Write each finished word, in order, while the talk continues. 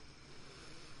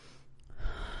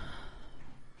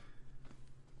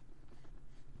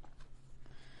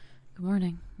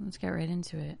morning. Let's get right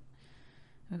into it.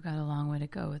 We've got a long way to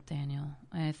go with Daniel.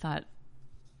 I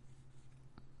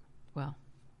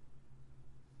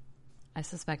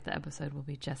suspect the episode will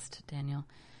be just Daniel.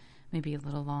 Maybe a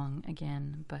little long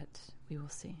again, but we will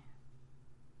see.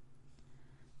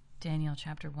 Daniel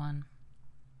chapter 1.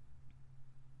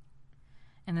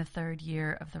 In the 3rd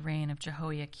year of the reign of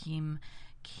Jehoiakim,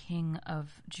 king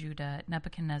of Judah,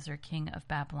 Nebuchadnezzar, king of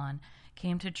Babylon,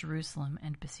 came to Jerusalem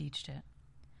and besieged it.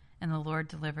 And the Lord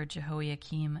delivered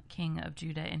Jehoiakim, king of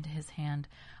Judah, into his hand,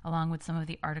 along with some of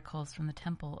the articles from the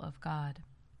temple of God.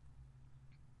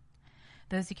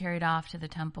 Those he carried off to the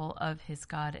temple of his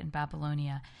God in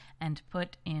Babylonia, and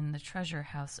put in the treasure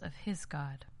house of his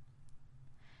God.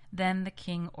 Then the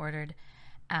king ordered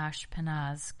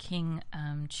Ashpenaz,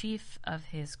 chief of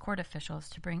his court officials,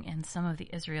 to bring in some of the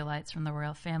Israelites from the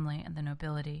royal family and the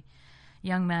nobility,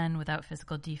 young men without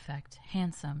physical defect,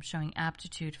 handsome, showing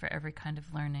aptitude for every kind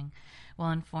of learning,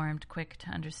 well-informed, quick to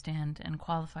understand, and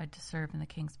qualified to serve in the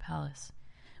king's palace,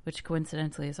 which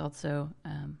coincidentally is also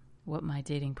what my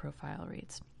dating profile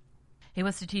reads. He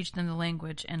was to teach them the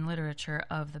language and literature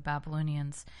of the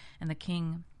Babylonians, and the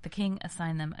king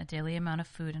assigned them a daily amount of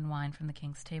food and wine from the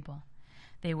king's table.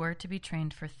 They were to be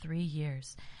trained for 3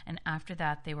 years, and after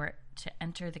that they were to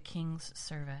enter the king's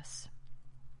service.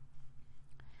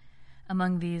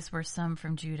 Among these were some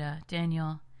from Judah: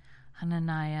 Daniel,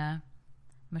 Hananiah,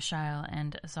 Mishael,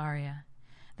 and Azariah.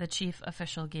 The chief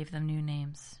official gave them new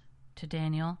names. To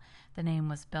Daniel, the name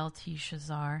was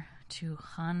Belteshazzar; to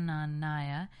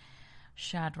Hananiah,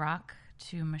 Shadrach;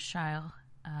 to Mishael,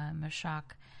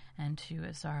 Meshach; and to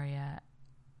Azariah,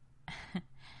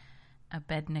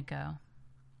 Abednego.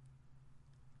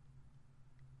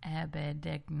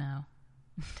 Abednego.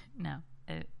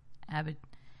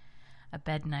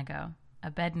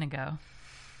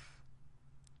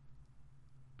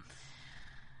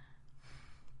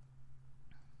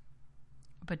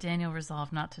 But Daniel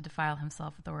resolved not to defile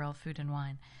himself with the royal food and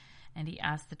wine, and he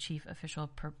asked the chief official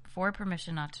for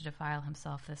permission not to defile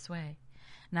himself this way.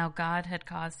 Now God had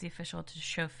caused the official to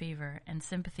show favor and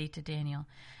sympathy to Daniel,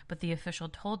 but the official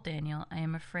told Daniel, "I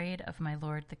am afraid of my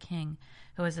lord the king,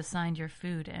 who has assigned your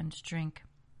food and drink.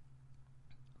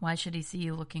 Why should he see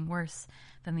you looking worse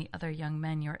than the other young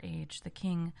men your age? The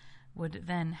king would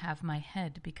then have my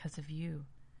head because of you."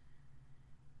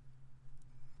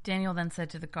 Daniel then said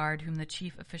to the guard whom the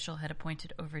chief official had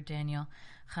appointed over Daniel,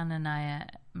 Hananiah,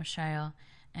 Mishael,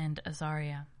 and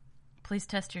Azariah, "Please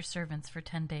test your servants for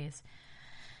 10 days.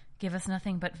 Give us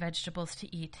nothing but vegetables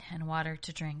to eat and water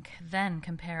to drink. Then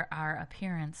compare our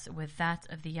appearance with that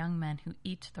of the young men who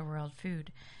eat the royal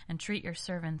food, and treat your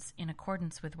servants in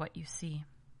accordance with what you see."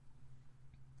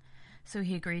 So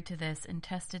he agreed to this and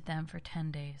tested them for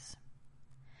 10 days.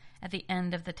 At the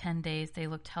end of the 10 days, they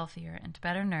looked healthier and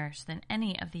better nourished than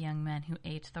any of the young men who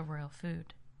ate the royal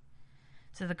food.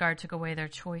 So the guard took away their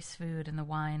choice food and the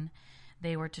wine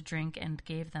they were to drink and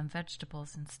gave them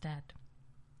vegetables instead.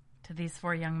 To these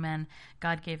 4 young men,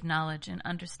 God gave knowledge and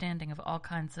understanding of all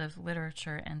kinds of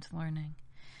literature and learning,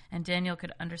 and Daniel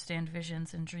could understand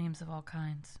visions and dreams of all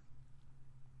kinds.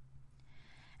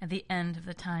 At the end of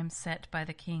the time set by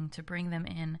the king to bring them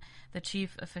in, the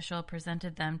chief official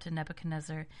presented them to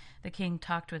Nebuchadnezzar. The king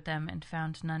talked with them and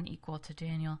found none equal to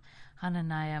Daniel,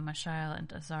 Hananiah, Mishael,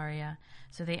 and Azariah,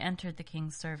 so they entered the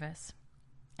king's service.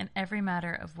 In every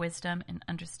matter of wisdom and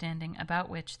understanding about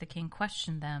which the king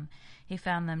questioned them, he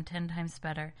found them 10 times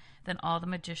better than all the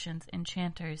magicians,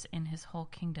 enchanters in his whole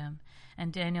kingdom,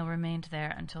 and Daniel remained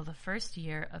there until the 1st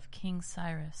year of King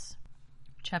Cyrus.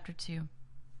 Chapter 2.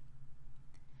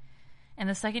 In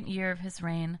the 2nd year of his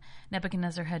reign,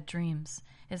 Nebuchadnezzar had dreams.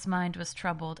 His mind was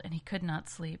troubled, and he could not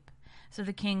sleep. So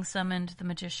the king summoned the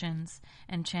magicians,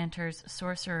 enchanters,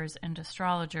 sorcerers, and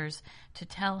astrologers to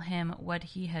tell him what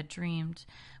he had dreamed.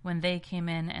 When they came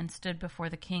in and stood before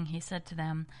the king, he said to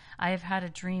them, "I have had a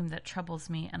dream that troubles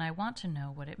me, and I want to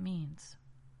know what it means."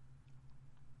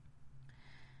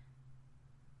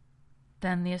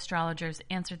 Then the astrologers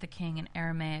answered the king in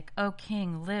Aramaic, "O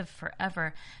king, live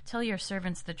forever. Tell your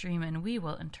servants the dream, and we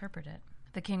will interpret it."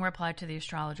 The king replied to the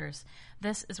astrologers,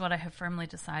 "This is what I have firmly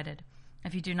decided.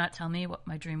 If you do not tell me what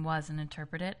my dream was and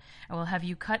interpret it, I will have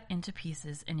you cut into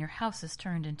pieces and your houses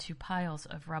turned into piles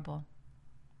of rubble.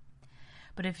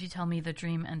 But if you tell me the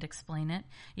dream and explain it,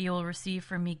 you will receive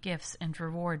from me gifts and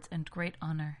rewards and great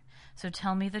honor. So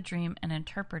tell me the dream and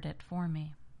interpret it for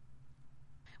me."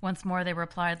 Once more they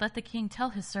replied, "Let the king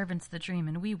tell his servants the dream,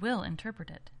 and we will interpret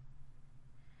it."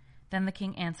 Then the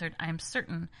king answered, "I am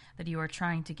certain that you are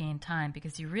trying to gain time,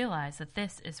 because you realize that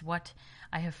this is what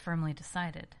I have firmly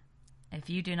decided. If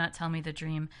you do not tell me the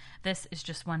dream, this is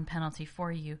just one penalty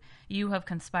for you. You have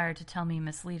conspired to tell me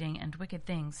misleading and wicked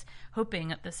things,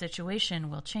 hoping the situation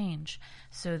will change.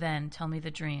 So then tell me the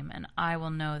dream, and I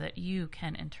will know that you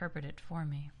can interpret it for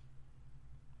me."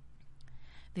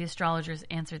 The astrologers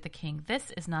answered the king,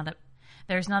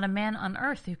 "There is not a man on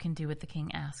earth who can do what the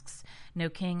king asks. No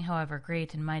king, however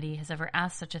great and mighty, has ever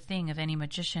asked such a thing of any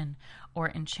magician or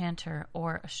enchanter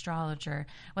or astrologer.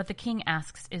 What the king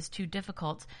asks is too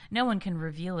difficult. No one can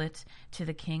reveal it to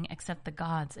the king except the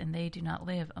gods, and they do not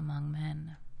live among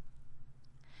men."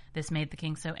 This made the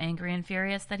king so angry and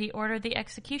furious that he ordered the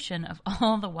execution of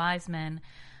all the wise men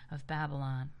of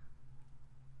Babylon.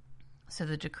 So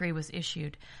the decree was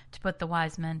issued to put the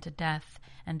wise men to death,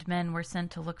 and men were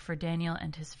sent to look for Daniel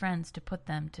and his friends to put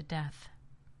them to death.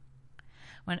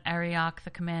 When Arioch,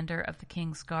 the commander of the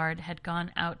king's guard, had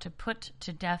gone out to put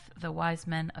to death the wise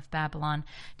men of Babylon,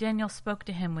 Daniel spoke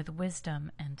to him with wisdom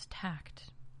and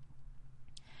tact.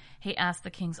 He asked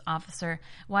the king's officer,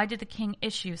 "Why did the king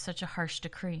issue such a harsh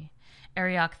decree?"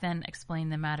 Arioch then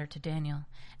explained the matter to Daniel.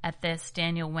 At this,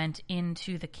 Daniel went in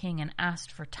to the king and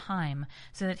asked for time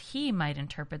so that he might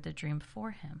interpret the dream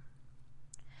for him.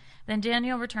 Then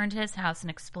Daniel returned to his house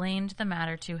and explained the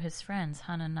matter to his friends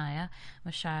Hananiah,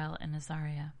 Mishael, and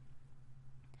Azariah.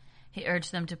 He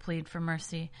urged them to plead for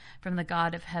mercy from the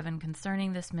God of heaven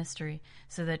concerning this mystery,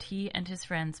 so that he and his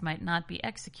friends might not be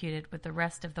executed with the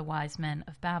rest of the wise men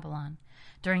of Babylon.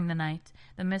 During the night,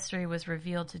 the mystery was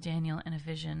revealed to Daniel in a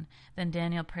vision. Then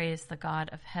Daniel praised the God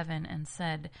of heaven and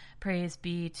said, "Praise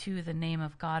be to the name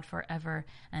of God forever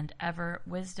and ever.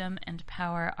 Wisdom and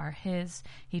power are his.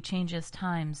 He changes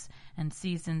times and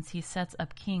seasons. He sets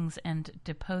up kings and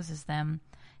deposes them.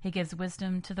 He gives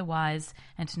wisdom to the wise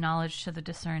and knowledge to the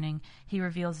discerning. He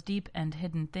reveals deep and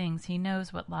hidden things. He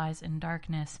knows what lies in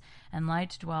darkness, and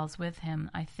light dwells with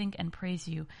him. I think and praise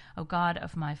you, O God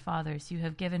of my fathers. You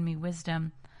have given me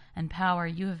wisdom and power.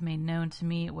 You have made known to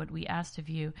me what we asked of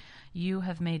you. You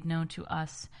have made known to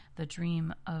us the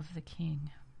dream of the king."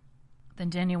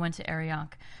 Then Daniel went to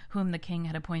Arioch, whom the king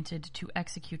had appointed to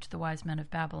execute the wise men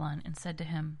of Babylon, and said to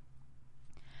him,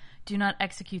 "Do not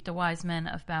execute the wise men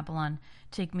of Babylon.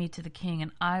 Take me to the king,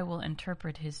 and I will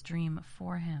interpret his dream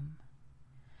for him."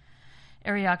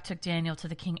 Arioch took Daniel to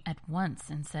the king at once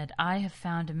and said, "I have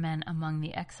found men among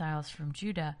the exiles from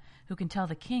Judah who can tell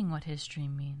the king what his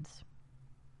dream means."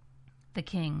 The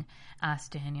king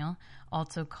asked Daniel,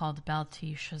 also called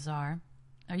Belteshazzar,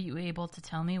 "Are you able to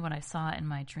tell me what I saw in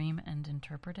my dream and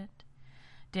interpret it?"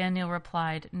 Daniel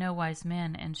replied, "No wise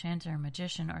man, enchanter,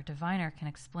 magician, or diviner can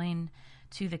explain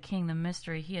to the king the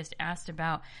mystery he has asked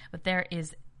about, but there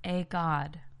is a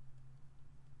God.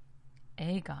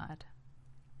 A God.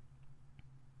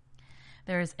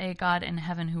 There is a God in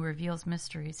heaven who reveals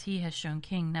mysteries. He has shown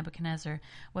King Nebuchadnezzar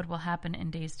what will happen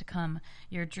in days to come.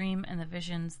 Your dream and the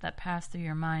visions that pass through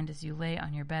your mind as you lay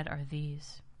on your bed are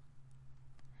these.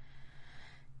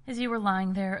 As you were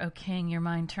lying there, O king, your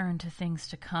mind turned to things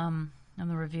to come, and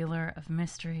the revealer of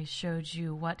mysteries showed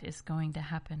you what is going to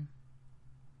happen.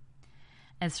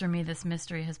 As for me, this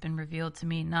mystery has been revealed to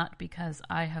me not because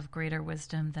I have greater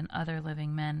wisdom than other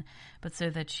living men, but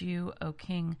so that you, O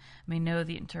king, may know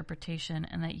the interpretation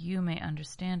and that you may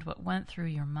understand what went through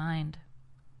your mind.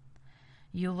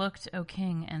 You looked, O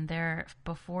king, and there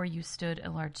before you stood a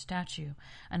large statue,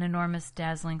 an enormous,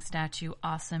 dazzling statue,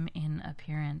 awesome in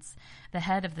appearance. The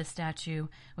head of the statue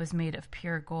was made of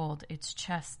pure gold, its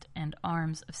chest and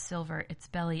arms of silver, its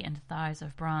belly and thighs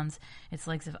of bronze, its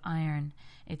legs of iron,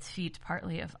 its feet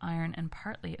partly of iron and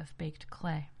partly of baked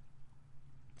clay.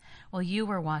 While you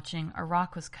were watching, a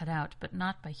rock was cut out, but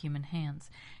not by human hands.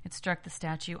 It struck the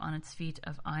statue on its feet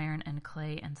of iron and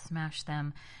clay and smashed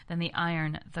them. Then the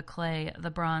iron, the clay, the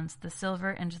bronze, the silver,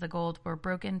 and the gold were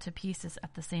broken to pieces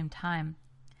at the same time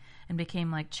and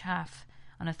became like chaff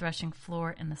on a threshing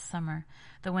floor in the summer.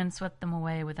 The wind swept them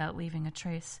away without leaving a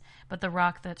trace, but the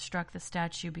rock that struck the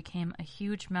statue became a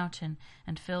huge mountain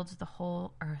and filled the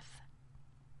whole earth.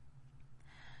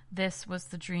 This was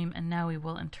the dream, and now we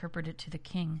will interpret it to the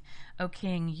king. O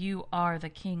king, you are the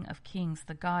King of kings.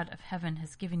 The God of heaven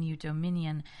has given you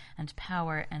dominion and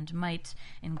power and might.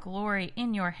 In glory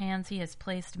in your hands he has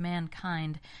placed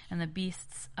mankind and the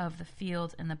beasts of the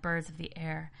field and the birds of the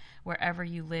air. Wherever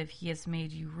you live, he has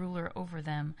made you ruler over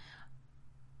them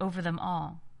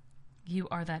all. You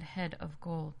are that head of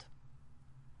gold.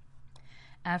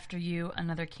 After you,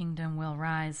 another kingdom will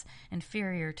rise,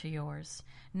 inferior to yours.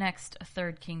 Next, a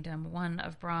third kingdom, one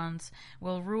of bronze,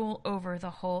 will rule over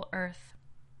the whole earth.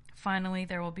 Finally,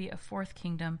 there will be a fourth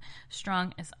kingdom,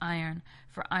 strong as iron,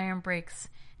 for iron breaks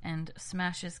and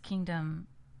smashes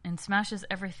and smashes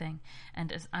everything.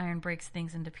 And as iron breaks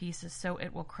things into pieces, so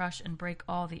it will crush and break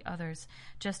all the others.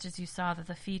 Just as you saw that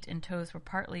the feet and toes were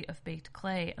partly of baked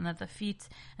clay, and that the feet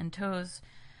and toes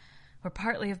were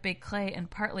partly of baked clay and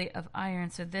partly of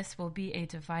iron, so this will be a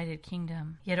divided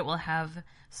kingdom. Yet it will have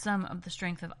some of the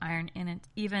strength of iron in it,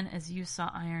 even as you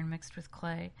saw iron mixed with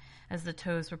clay, as the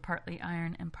toes were partly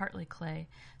iron and partly clay.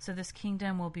 So this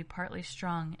kingdom will be partly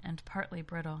strong and partly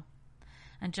brittle.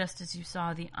 And just as you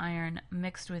saw the iron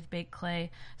mixed with baked clay,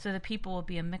 so the people will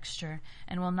be a mixture,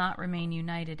 and will not remain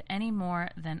united any more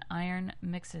than iron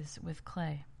mixes with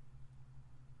clay.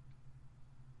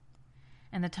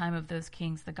 In the time of those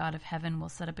kings, the God of heaven will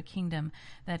set up a kingdom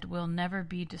that will never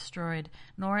be destroyed,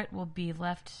 nor will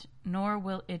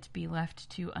it be left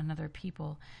to another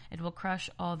people. It will crush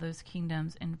all those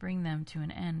kingdoms and bring them to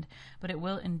an end, but it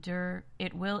will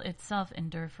itself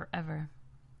endure forever.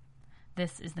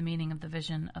 This is the meaning of the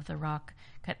vision of the rock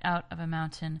cut out of a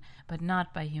mountain, but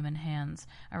not by human hands,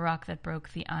 a rock that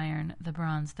broke the iron, the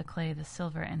bronze, the clay, the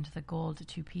silver, and the gold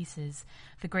to pieces.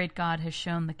 The great God has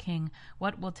shown the king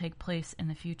what will take place in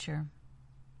the future.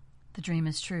 The dream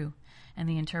is true, and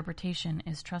the interpretation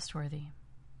is trustworthy.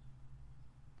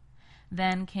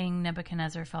 Then King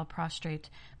Nebuchadnezzar fell prostrate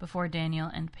before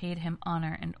Daniel and paid him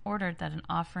honor, and ordered that an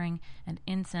offering and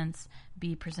incense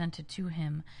be presented to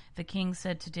him. The king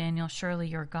said to Daniel, "Surely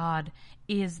your God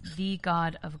is the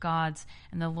God of gods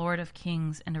and the Lord of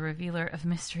kings and a revealer of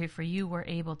mystery, for you were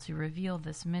able to reveal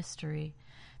this mystery."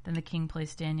 Then the king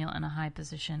placed Daniel in a high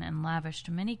position and lavished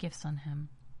many gifts on him.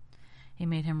 He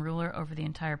made him ruler over the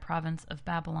entire province of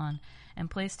Babylon and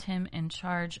placed him in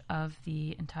charge of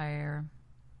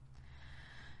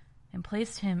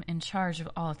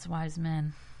all its wise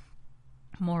men.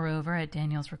 Moreover, at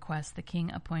Daniel's request, the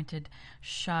king appointed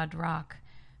Shadrach,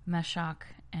 Meshach,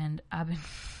 and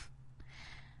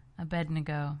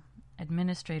Abednego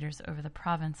administrators over the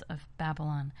province of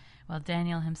Babylon, while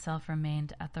Daniel himself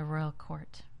remained at the royal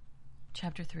court.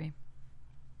 Chapter 3.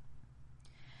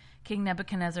 King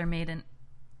Nebuchadnezzar made an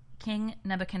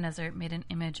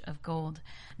image of gold,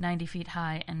 90 feet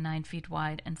high and 9 feet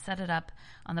wide, and set it up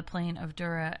on the plain of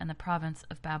Dura in the province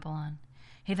of Babylon.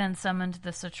 He then summoned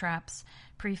the satraps,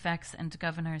 prefects, and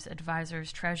governors,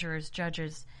 advisors, treasurers,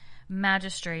 judges,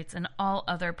 magistrates, and all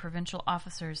other provincial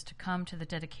officers to come to the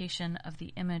dedication of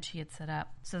the image he had set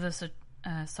up. So the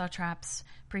satraps,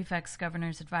 prefects,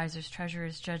 governors, advisors,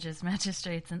 treasurers, judges,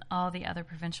 magistrates, and all the other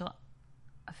provincial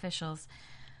officials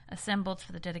assembled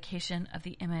for the dedication of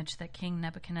the image that King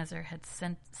Nebuchadnezzar had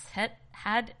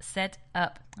set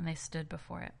up, and they stood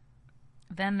before it.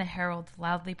 Then the herald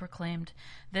loudly proclaimed,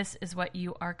 "This is what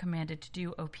you are commanded to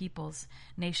do, O peoples,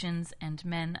 nations, and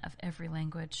men of every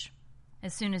language.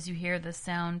 As soon as you hear the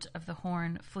sound of the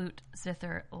horn, flute,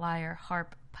 zither, lyre,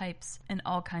 harp, pipes, and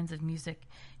all kinds of music,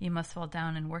 you must fall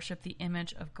down and worship the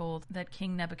image of gold that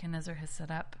King Nebuchadnezzar has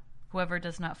set up. Whoever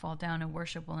does not fall down and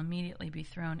worship will immediately be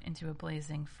thrown into a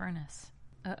blazing furnace."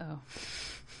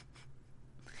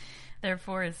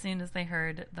 Therefore, as soon as they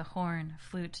heard the horn,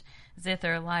 flute,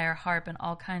 zither, lyre, harp, and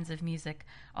all kinds of music,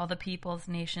 all the peoples,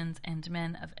 nations, and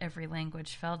men of every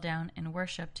language fell down and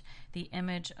worshipped the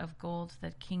image of gold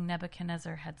that King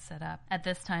Nebuchadnezzar had set up. At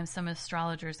this time, some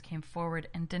astrologers came forward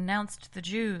and denounced the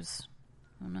Jews.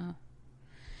 Oh no.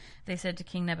 They said to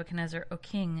King Nebuchadnezzar, "O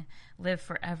king, live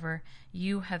forever.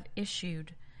 You have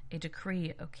issued a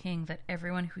decree, O king, that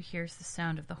everyone who hears the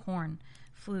sound of the horn,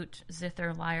 flute,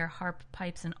 zither, lyre, harp,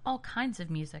 pipes, and all kinds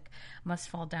of music must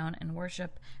fall down and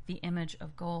worship the image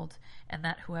of gold, and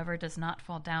that whoever does not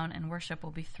fall down and worship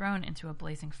will be thrown into a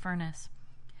blazing furnace.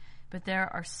 But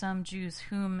there are some Jews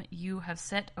whom you have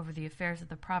set over the affairs of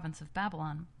the province of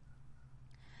Babylon,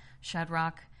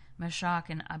 Shadrach, Meshach,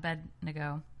 and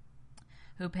Abednego,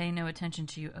 who pay no attention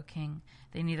to you, O king.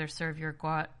 They neither serve your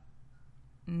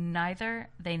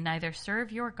neither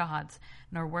serve your gods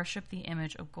nor worship the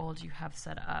image of gold you have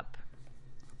set up."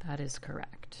 That is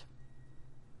correct.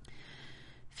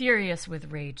 Furious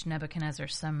with rage, Nebuchadnezzar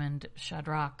summoned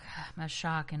Shadrach,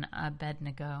 Meshach, and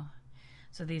Abednego.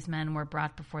 So these men were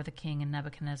brought before the king, and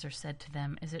Nebuchadnezzar said to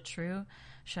them, "Is it true,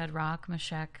 Shadrach,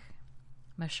 Meshach,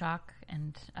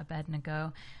 and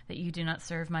Abednego, that you do not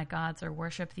serve my gods or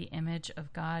worship the image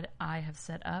of God I have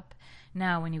set up?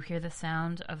 Now, when you hear the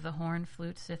sound of the horn,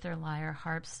 flute, zither, lyre,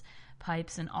 harps,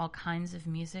 pipes, and all kinds of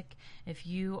music, if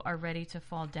you are ready to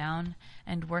fall down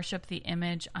and worship the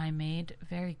image I made,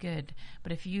 very good.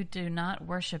 But if you do not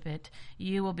worship it,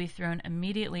 you will be thrown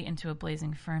immediately into a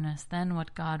blazing furnace. Then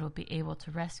what God will be able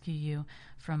to rescue you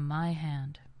from my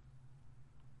hand?"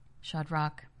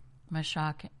 Shadrach,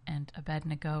 Meshach and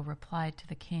Abednego replied to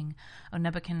the king, "O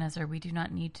Nebuchadnezzar, we do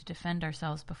not need to defend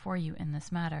ourselves before you in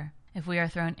this matter. If we are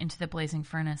thrown into the blazing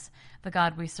furnace, the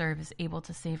God we serve is able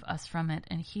to save us from it,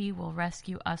 and he will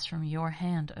rescue us from your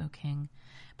hand, O king.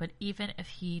 But even if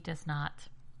he does not,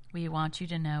 we want you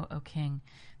to know, O king,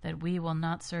 that we will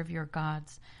not serve your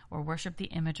gods or worship the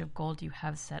image of gold you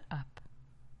have set up."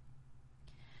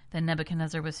 Then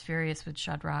Nebuchadnezzar was furious with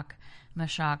Shadrach,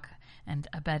 Meshach, and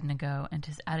Abednego, and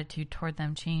his attitude toward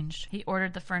them changed. He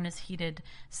ordered the furnace heated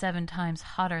 7 times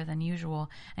hotter than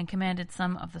usual, and commanded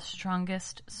some of the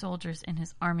strongest soldiers in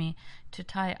his army to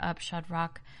tie up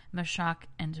Shadrach, Meshach,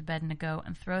 and Abednego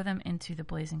and throw them into the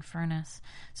blazing furnace.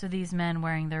 So these men,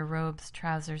 wearing their robes,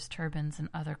 trousers, turbans, and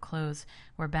other clothes,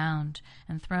 were bound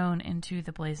and thrown into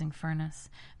the blazing furnace.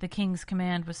 The king's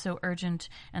command was so urgent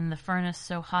and the furnace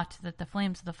so hot that the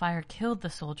flames of the fire killed the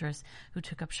soldiers who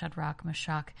took up Shadrach,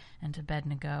 Meshach, and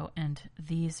Abednego, and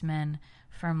these men,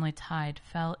 firmly tied,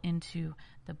 fell into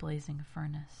the blazing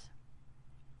furnace.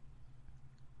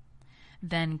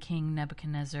 Then King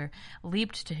Nebuchadnezzar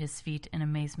leaped to his feet in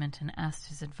amazement and asked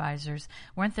his advisers,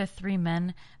 "Weren't there 3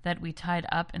 men that we tied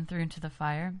up and threw into the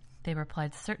fire?" They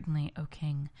replied, "Certainly, O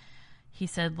king." He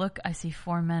said, "Look, I see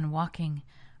 4 men walking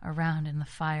around in the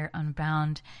fire,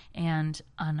 unbound and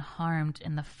unharmed,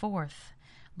 and the 4th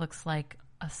looks like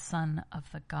a son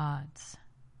of the gods."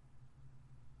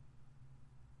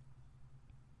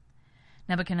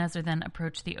 Nebuchadnezzar then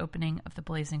approached the opening of the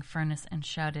blazing furnace and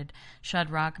shouted,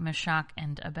 "Shadrach, Meshach,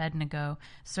 and Abednego,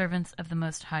 servants of the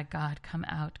Most High God, come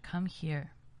out, come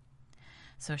here."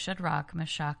 So Shadrach,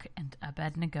 Meshach, and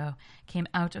Abednego came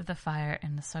out of the fire,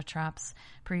 and the satraps,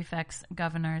 prefects,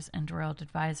 governors, and royal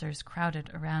advisers crowded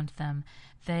around them.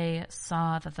 They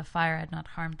saw that the fire had not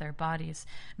harmed their bodies,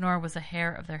 nor was a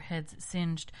hair of their heads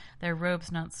singed, their robes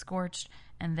not scorched,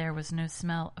 and there was no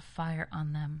smell of fire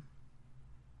on them.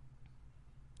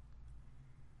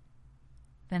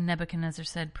 Then Nebuchadnezzar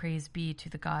said, "Praise be to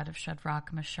the God of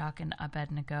Shadrach, Meshach, and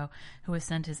Abednego, who has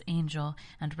sent his angel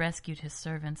and rescued his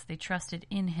servants. They trusted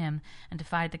in him and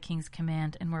defied the king's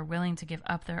command and were willing to give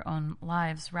up their own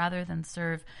lives rather than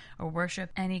serve or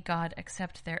worship any god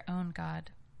except their own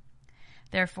God.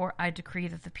 Therefore I decree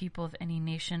that the people of any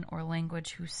nation or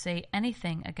language who say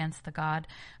anything against the God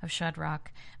of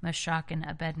Shadrach, Meshach, and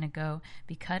Abednego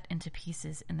be cut into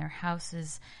pieces, and their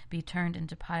houses be turned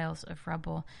into piles of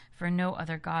rubble, for no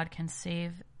other God can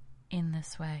save in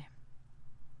this way."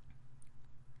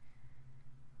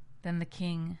 Then the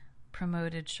king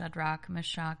promoted Shadrach,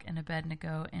 Meshach, and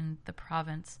Abednego in the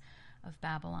province of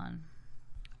Babylon.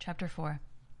 Chapter 4.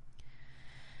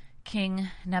 King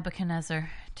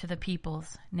Nebuchadnezzar, to the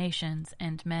peoples, nations,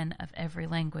 and men of every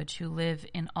language who live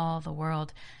in all the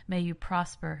world, may you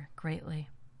prosper greatly.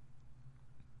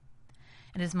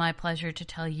 It is my pleasure to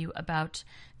tell you about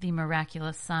the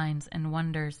miraculous signs and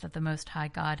wonders that the Most High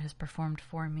God has performed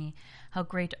for me. How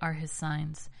great are his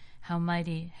signs, how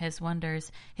mighty his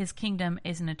wonders. His kingdom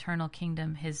is an eternal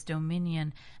kingdom. His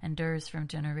dominion endures from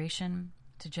generation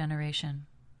to generation.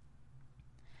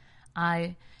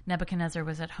 I, Nebuchadnezzar,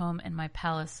 was at home in my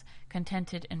palace,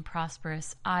 contented and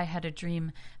prosperous. I had a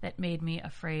dream that made me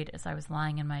afraid as I was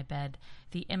lying in my bed.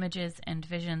 The images and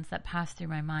visions that passed through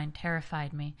my mind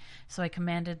terrified me, so I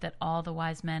commanded that all the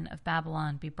wise men of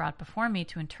Babylon be brought before me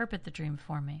to interpret the dream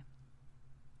for me.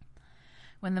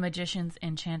 When the magicians,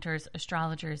 enchanters,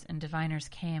 astrologers, and diviners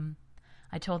came,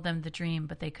 I told them the dream,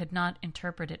 but they could not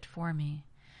interpret it for me.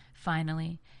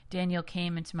 Finally, Daniel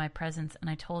came into my presence, and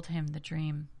I told him the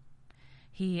dream.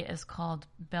 He is called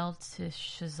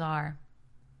Belteshazzar,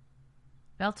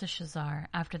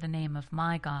 after the name of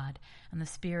my God, and the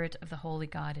spirit of the holy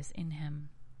God is in him.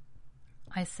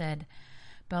 I said,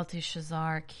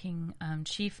 "Belteshazzar,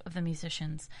 chief of the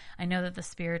musicians, I know that the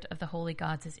spirit of the holy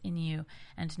gods is in you,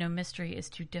 and no mystery is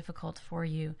too difficult for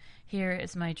you. Here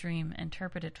is my dream,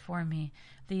 interpret it for me.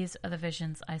 These are the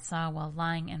visions I saw while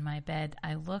lying in my bed.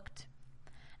 I looked,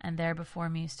 and there before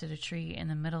me stood a tree in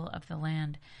the middle of the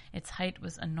land. Its height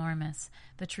was enormous.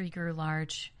 The tree grew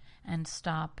large and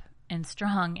strong,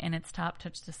 and its top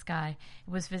touched the sky. It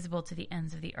was visible to the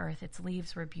ends of the earth. Its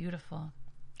leaves were beautiful,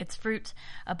 its fruit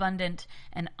abundant,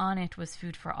 and on it was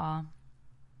food for all.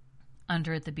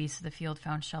 Under it the beasts of the field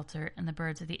found shelter, and the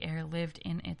birds of the air lived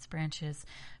in its branches.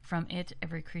 From it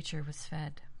every creature was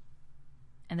fed.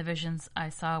 In the visions I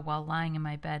saw while lying in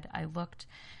my bed, I looked,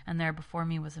 and there before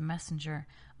me was a messenger,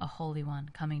 a holy one,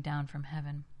 coming down from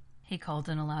heaven. He called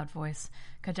in a loud voice,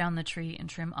 "Cut down the tree and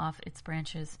trim off its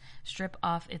branches, strip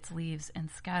off its leaves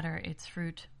and scatter its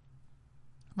fruit.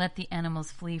 Let the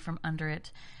animals flee from under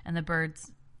it, and the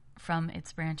birds from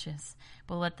its branches,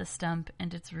 but let the stump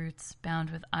and its roots,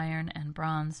 bound with iron and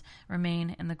bronze,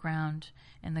 remain in the ground,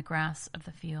 in the grass of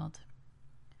the field.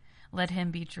 Let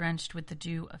him be drenched with the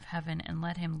dew of heaven, and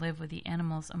let him live with the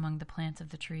animals among the plants of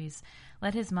the trees.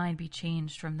 Let his mind be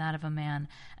changed from that of a man,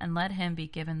 and let him be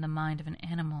given the mind of an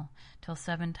animal, till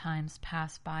 7 times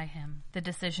pass by him. The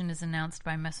decision is announced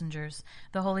by messengers.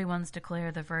 The holy ones declare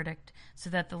the verdict, so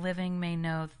that the living may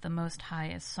know that the Most High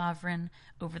is sovereign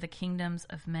over the kingdoms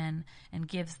of men, and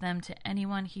gives them to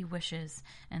anyone he wishes,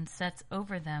 and sets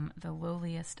over them the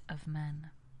lowliest of men.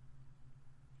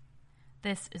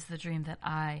 This is the dream that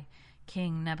I,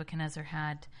 King Nebuchadnezzar,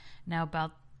 had. Now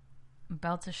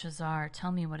Belteshazzar,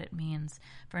 tell me what it means,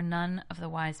 for none of the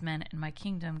wise men in my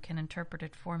kingdom can interpret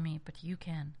it for me, but you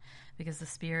can, because the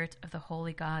spirit of the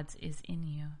holy gods is in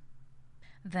you.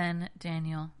 Then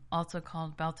Daniel, also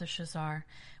called Belteshazzar,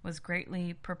 was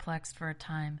greatly perplexed for a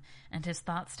time, and his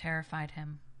thoughts terrified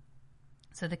him.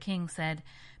 So the king said,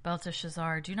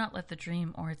 Belteshazzar, do not let the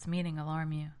dream or its meaning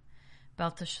alarm you.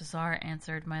 Belteshazzar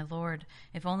answered, My lord,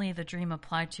 if only the dream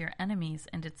applied to your enemies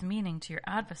and its meaning to your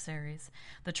adversaries.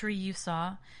 The tree you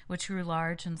saw, which grew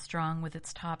large and strong with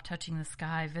its top touching the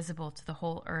sky, visible to the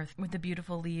whole earth, with the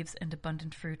beautiful leaves and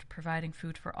abundant fruit, providing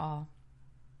food for all,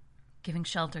 giving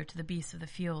shelter to the beasts of the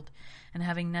field, and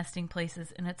having nesting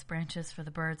places in its branches for the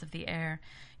birds of the air.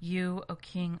 You, O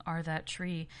king, are that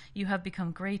tree. You have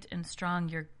become great and strong.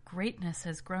 Your greatness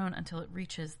has grown until it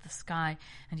reaches the sky,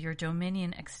 and your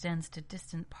dominion extends to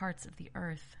distant parts of the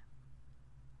earth.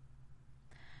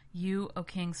 You, O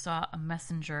king, saw a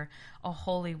messenger, a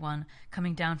holy one,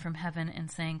 coming down from heaven and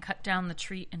saying, Cut down the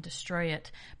tree and destroy it,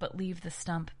 but leave the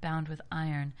stump bound with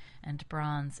iron and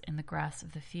bronze in the grass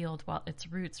of the field, while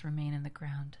its roots remain in the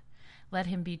ground. Let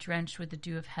him be drenched with the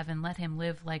dew of heaven. Let him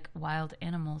live like the wild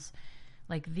animals,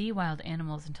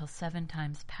 until 7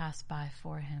 times pass by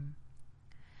for him.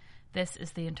 This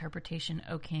is the interpretation,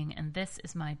 O king, and this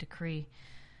is my decree.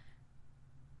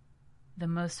 The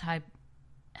Most High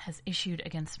has issued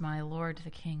against my lord the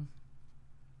king.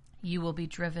 You will be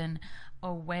driven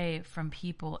away from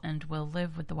people and will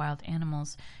live with the wild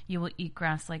animals. You will eat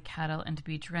grass like cattle and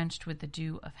be drenched with the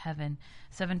dew of heaven.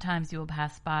 7 times you will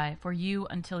pass by for you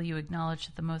until you acknowledge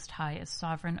that the Most High is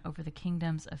sovereign over the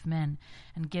kingdoms of men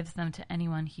and gives them to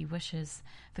anyone he wishes.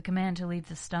 The command to leave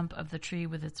the stump of the tree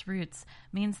with its roots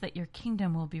means that your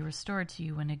kingdom will be restored to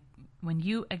you when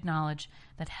you acknowledge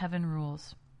that heaven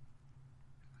rules.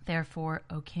 Therefore,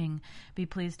 O king, be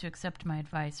pleased to accept my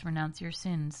advice. Renounce your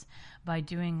sins by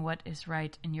doing what is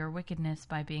right, and your wickedness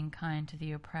by being kind to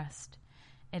the oppressed.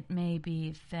 It may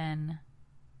be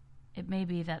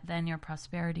that then your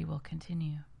prosperity will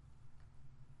continue.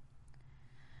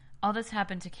 All this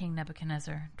happened to King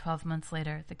Nebuchadnezzar. 12 months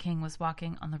later, the king was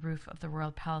walking on the roof of the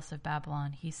royal palace of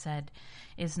Babylon. He said,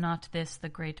 Is not this the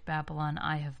great Babylon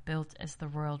I have built as the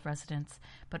royal residence,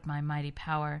 but my mighty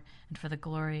power, and for the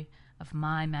glory of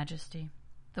my majesty?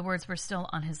 The words were still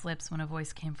on his lips when a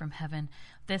voice came from heaven.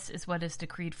 This is what is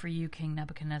decreed for you, King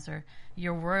Nebuchadnezzar.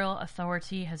 Your royal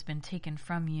authority has been taken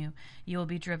from you. You will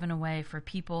be driven away from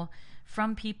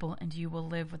people, and you will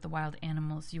live with the wild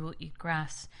animals. You will eat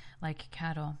grass like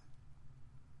cattle.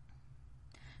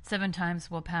 7 times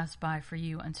will pass by for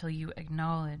you until you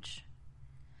acknowledge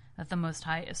that the Most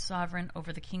High is sovereign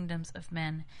over the kingdoms of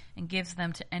men and gives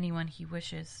them to anyone he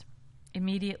wishes.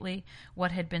 Immediately,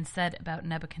 what had been said about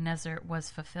Nebuchadnezzar was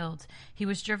fulfilled. He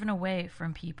was driven away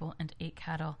from people and ate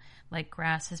cattle like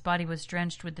grass. His body was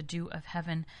drenched with the dew of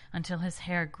heaven until his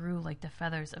hair grew like the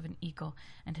feathers of an eagle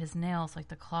and his nails like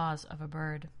the claws of a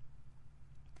bird.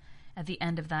 At the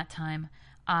end of that time,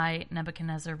 I,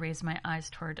 Nebuchadnezzar, raised my eyes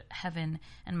toward heaven,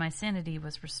 and my sanity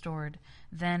was restored.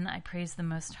 Then I praised the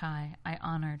Most High. I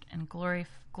honored and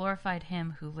glorified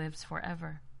him who lives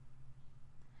forever.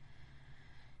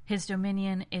 His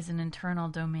dominion is an eternal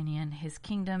dominion. His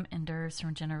kingdom endures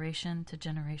from generation to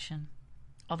generation.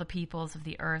 All the peoples of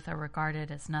the earth are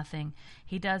regarded as nothing.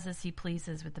 He does as he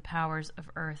pleases with the powers of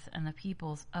earth and the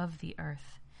peoples of the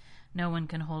earth. No one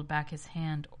can hold back his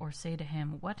hand or say to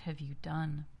him, What have you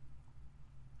done?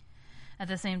 At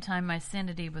the same time, my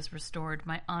sanity was restored.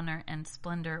 My honor and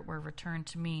splendor were returned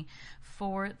to me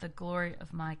for the glory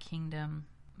of my kingdom.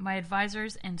 My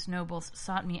advisors and nobles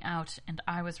sought me out, and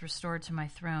I was restored to my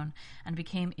throne and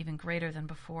became even greater than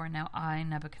before. Now I,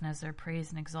 Nebuchadnezzar,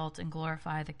 praise and exalt and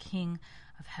glorify the King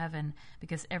of heaven,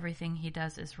 because everything he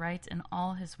does is right and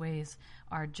all his ways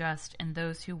are just, and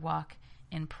those who walk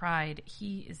in pride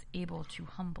he is able to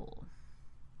humble.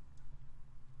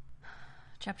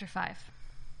 Chapter 5.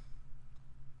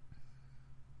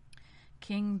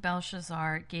 King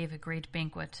Belshazzar gave a great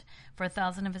banquet for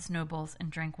 1,000 of his nobles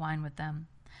and drank wine with them.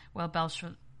 While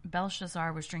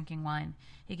Belshazzar was drinking wine,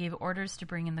 he gave orders to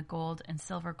bring in the gold and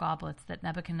silver goblets that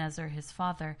Nebuchadnezzar his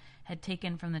father had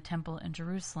taken from the temple in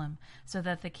Jerusalem, so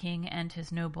that the king and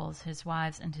his nobles, his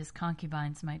wives, and his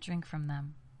concubines might drink from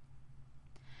them.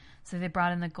 So they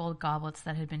brought in the gold goblets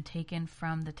that had been taken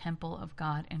from the temple of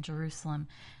God in Jerusalem,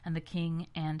 and the king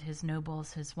and his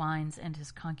nobles, his wives, and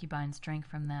his concubines drank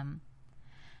from them.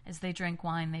 As they drank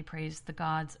wine, they praised the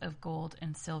gods of gold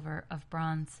and silver, of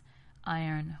bronze,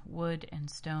 iron, wood, and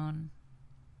stone.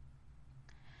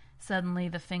 Suddenly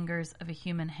the fingers of a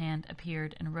human hand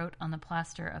appeared and wrote on the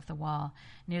plaster of the wall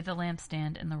near the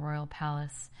lampstand in the royal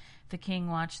palace. The king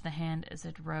watched the hand as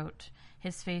it wrote.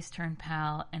 His face turned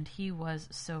pale, and he was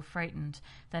so frightened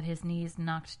that his knees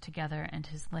knocked together and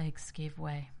his legs gave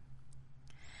way.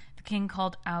 The king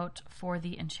called out for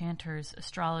the enchanters,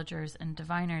 astrologers, and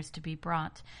diviners to be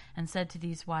brought, and said to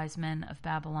these wise men of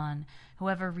Babylon,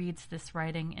 "Whoever reads this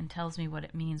writing and tells me what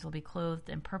it means will be clothed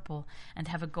in purple and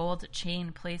have a gold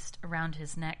chain placed around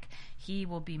his neck. He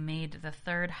will be made the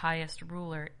third highest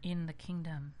ruler in the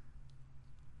kingdom."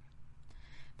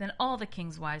 Then all the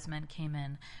king's wise men came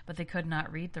in, but they could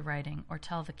not read the writing or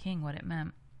tell the king what it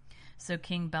meant. So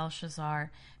King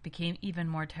Belshazzar became even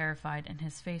more terrified, and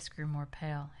his face grew more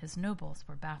pale. His nobles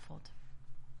were baffled.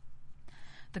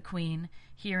 The queen,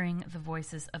 hearing the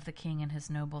voices of the king and his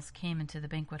nobles, came into the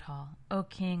banquet hall. "O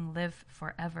king, live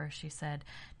forever," she said.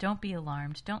 "Don't be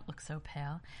alarmed. Don't look so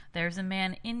pale. There is a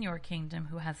man in your kingdom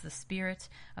who has the spirit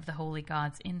of the holy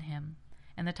gods in him.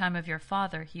 In the time of your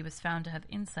father, he was found to have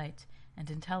insight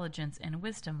and intelligence and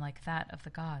wisdom like that of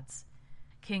the gods.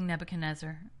 King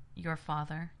Nebuchadnezzar, your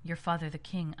father the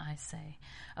king, I say,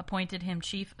 appointed him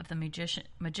chief of the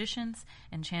magicians,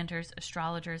 enchanters,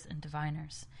 astrologers, and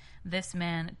diviners. This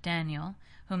man, Daniel,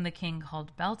 whom the king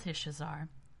called Belteshazzar,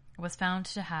 was found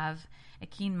to have a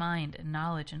keen mind and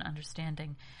knowledge and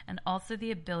understanding, and also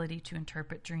the ability to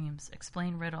interpret dreams,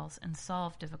 explain riddles, and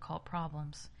solve difficult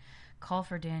problems. Call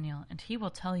for Daniel, and he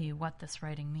will tell you what this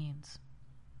writing means."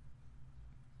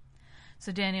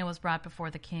 So Daniel was brought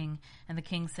before the king, and the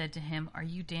king said to him, "Are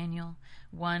you Daniel,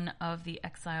 one of the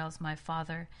exiles my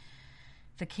father,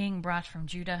 the king, brought from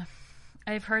Judah?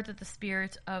 I have heard that the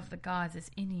spirit of the gods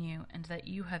is in you, and that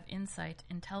you have insight,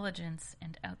 intelligence,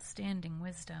 and outstanding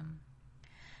wisdom.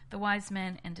 The wise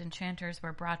men and enchanters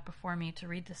were brought before me to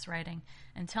read this writing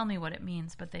and tell me what it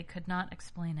means, but they could not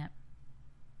explain it.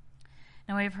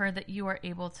 Now I have heard that you are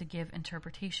able to give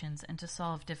interpretations and to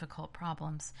solve difficult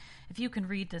problems. If you can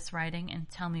read this writing and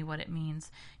tell me what it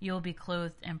means, you will be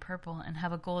clothed in purple and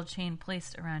have a gold chain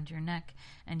placed around your neck,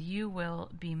 and you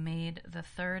will be made the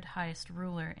third highest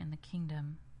ruler in the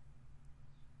kingdom."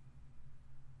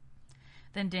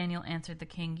 Then Daniel answered the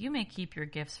king, "You may keep your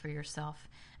gifts for yourself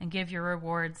and give your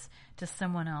rewards to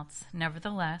someone else.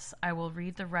 Nevertheless, I will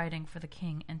read the writing for the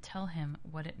king and tell him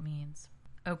what it means.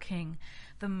 O king,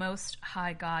 the Most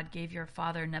High God gave your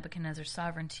father Nebuchadnezzar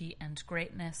sovereignty and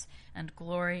greatness and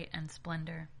glory and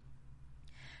splendor.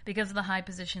 Because of the high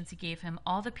positions he gave him,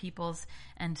 all the peoples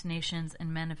and nations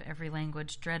and men of every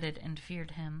language dreaded and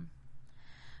feared him.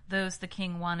 Those the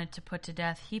king wanted to put to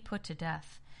death, he put to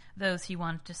death. Those he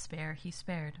wanted to spare, he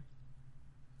spared.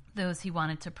 Those he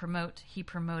wanted to promote, he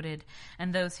promoted,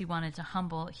 and those he wanted to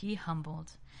humble, he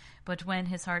humbled. But when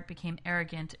his heart became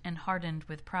arrogant and hardened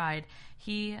with pride,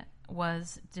 he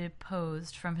was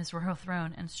deposed from his royal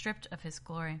throne and stripped of his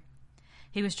glory.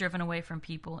 He was driven away from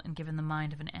people and given the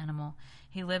mind of an animal.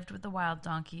 He lived with the wild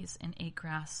donkeys and ate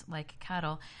grass like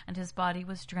cattle, and his body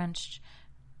was drenched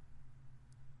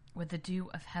with the dew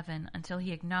of heaven until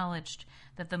he acknowledged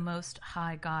that the Most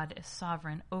High God is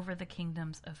sovereign over the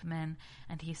kingdoms of men,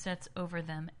 and he sets over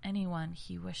them anyone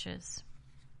he wishes.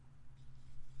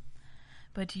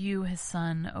 But you, his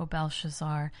son, O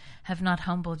Belshazzar, have not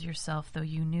humbled yourself, though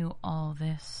you knew all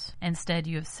this. Instead,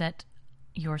 you have set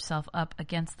yourself up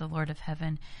against the Lord of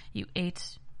heaven.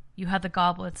 You had the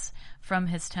goblets from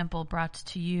his temple brought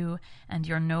to you, and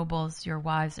your nobles, your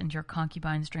wives, and your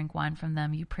concubines drink wine from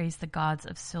them. You praise the gods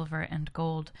of silver and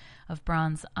gold, of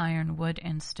bronze, iron, wood,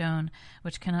 and stone,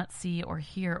 which cannot see or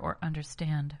hear or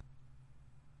understand.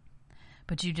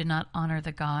 But you did not honor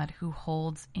the God who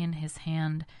holds in his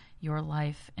hand your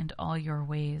life and all your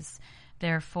ways.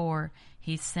 Therefore,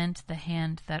 he sent the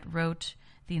hand that wrote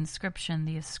the inscription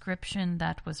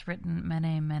that was written,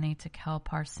 Mene, Mene, Tekel,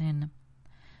 Parsin.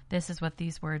 This is what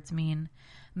these words mean.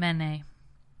 Mene,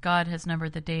 God has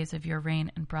numbered the days of your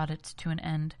reign and brought it to an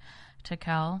end.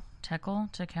 Tekel,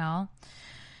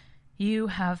 you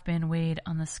have been weighed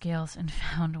on the scales and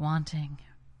found wanting.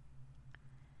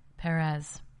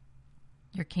 Perez,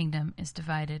 your kingdom is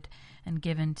divided and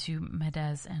given to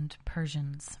Medes and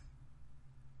Persians.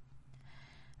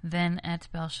 Then at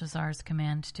Belshazzar's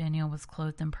command, Daniel was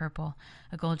clothed in purple.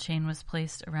 A gold chain was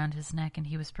placed around his neck, and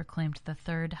he was proclaimed the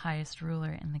third highest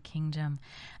ruler in the kingdom.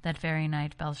 That very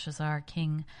night, Belshazzar,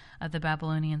 king of the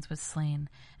Babylonians, was slain,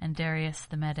 and Darius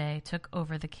the Mede took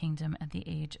over the kingdom at the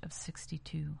age of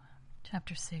 62.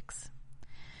 Chapter 6.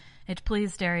 It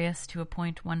pleased Darius to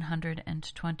appoint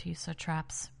 120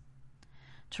 satraps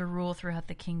to rule throughout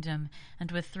the kingdom, and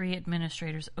with 3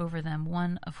 administrators over them,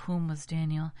 one of whom was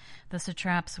Daniel. The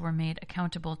satraps were made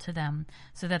accountable to them,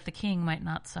 so that the king might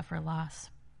not suffer loss.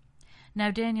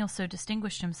 Now Daniel so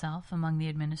distinguished himself among the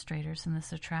administrators and the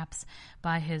satraps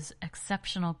by his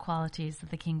exceptional qualities that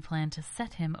the king planned to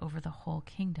set him over the whole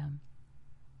kingdom.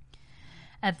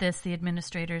 At this, the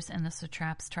administrators and the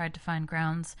satraps tried to find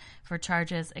grounds for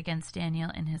charges against Daniel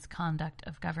in his conduct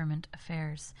of government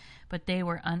affairs, but they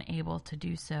were unable to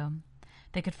do so.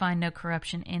 They could find no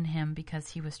corruption in him because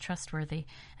he was trustworthy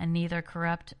and neither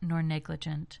corrupt nor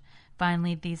negligent.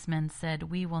 Finally, these men said,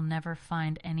 "We will never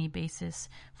find any basis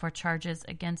for charges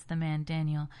against the man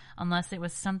Daniel unless it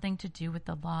was something to do with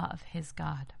the law of his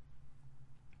God."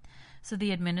 So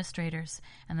the administrators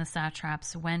and the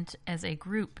satraps went as a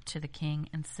group to the king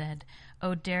and said,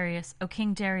 O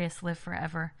King Darius, live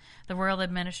forever. The royal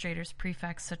administrators,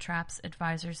 prefects, satraps,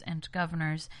 advisors, and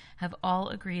governors have all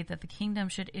agreed that the kingdom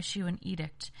should issue an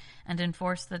edict and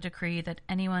enforce the decree that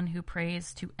anyone who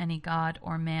prays to any god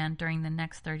or man during the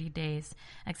next 30 days,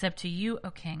 except to you, O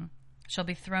king, shall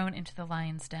be thrown into the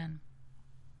lion's den.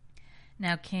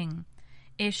 Now, king,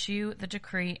 issue the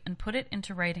decree and put it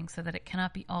into writing so that it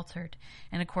cannot be altered,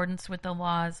 in accordance with the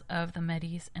laws of the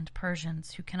Medes and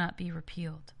Persians, who cannot be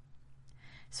repealed.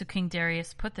 So King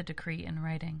Darius put the decree in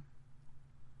writing.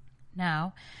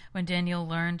 Now, when Daniel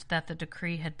learned that the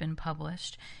decree had been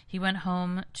published, he went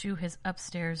home to his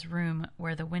upstairs room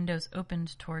where the windows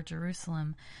opened toward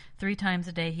Jerusalem. 3 times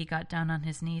a day he got down on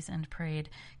his knees and prayed,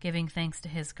 giving thanks to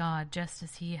his God, just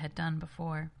as he had done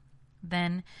before.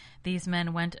 Then these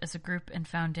men went as a group and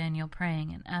found Daniel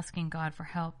praying and asking God for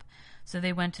help. So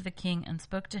they went to the king and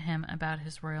spoke to him about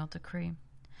his royal decree.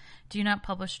 Do you not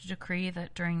publish a decree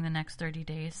that during the next 30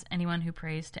 days, anyone who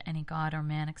prays to any god or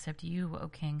man except you, O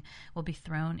king, will be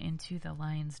thrown into the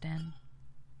lion's den?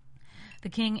 The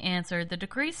king answered, The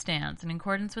decree stands in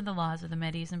accordance with the laws of the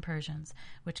Medes and Persians,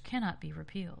 which cannot be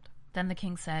repealed. Then the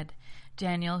king said,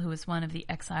 Daniel, who is one of the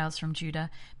exiles from Judah,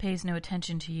 pays no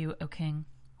attention to you, O king,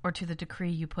 or to the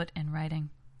decree you put in writing.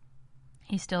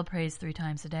 He still prays 3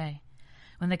 times a day.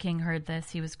 When the king heard this,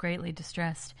 he was greatly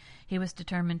distressed. He was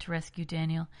determined to rescue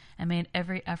Daniel and made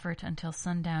every effort until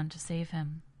sundown to save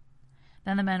him.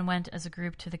 Then the men went as a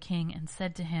group to the king and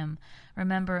said to him,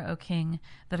 Remember, O king,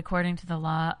 that according to the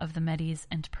law of the Medes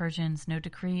and Persians, no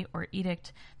decree or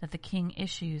edict that the king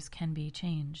issues can be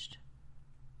changed.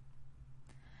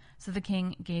 So the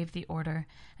king gave the order,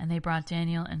 and they brought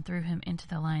Daniel and threw him into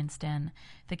the lion's den.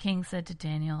 The king said to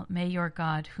Daniel, May your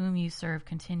God, whom you serve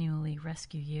continually,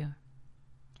 rescue you.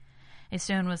 A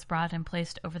stone was brought and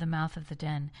placed over the mouth of the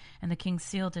den, and the king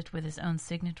sealed it with his own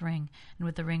signet ring and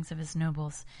with the rings of his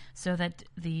nobles, so that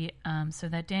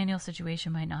Daniel's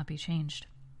situation might not be changed.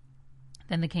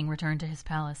 Then the king returned to his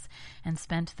palace and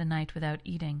spent the night without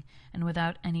eating and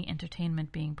without any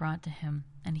entertainment being brought to him,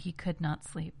 and he could not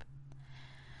sleep.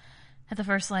 At the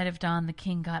first light of dawn, the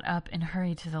king got up and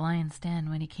hurried to the lion's den.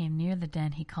 When he came near the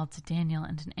den, he called to Daniel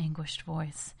in an anguished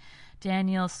voice,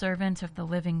 Daniel, servant of the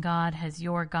living God, has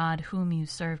your God, whom you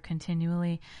serve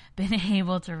continually, been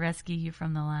able to rescue you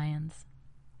from the lions?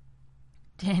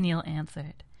 Daniel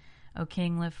answered, O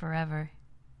king, live forever.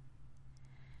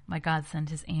 My God sent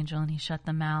his angel, and he shut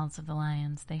the mouths of the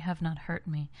lions. They have not hurt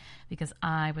me, because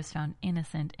I was found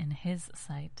innocent in his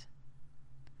sight.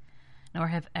 Nor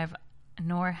have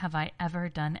I ever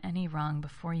done any wrong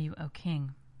before you, O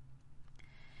king.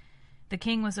 The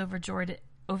king was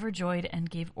overjoyed and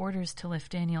gave orders to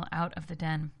lift Daniel out of the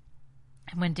den.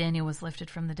 And when Daniel was lifted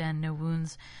from the den, no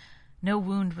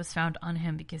wound was found on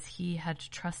him, because he had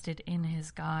trusted in his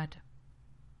God.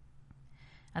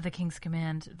 At the king's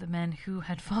command, the men who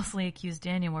had falsely accused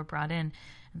Daniel were brought in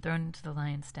and thrown into the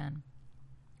lion's den,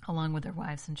 along with their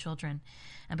wives and children.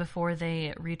 And before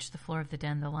they reached the floor of the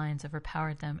den, the lions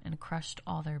overpowered them and crushed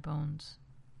all their bones.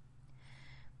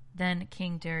 Then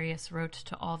King Darius wrote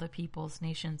to all the peoples,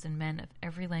 nations, and men of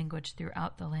every language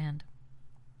throughout the land,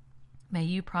 May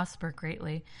you prosper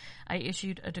greatly. I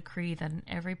issued a decree that in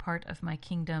every part of my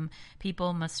kingdom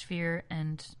people must fear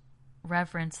and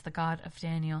reverence the God of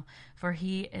Daniel, for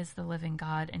he is the living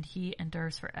God, and he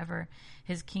endures forever.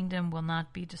 His kingdom will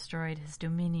not be destroyed. His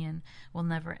dominion will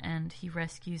never end. He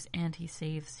rescues and he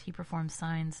saves. He performs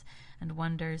signs and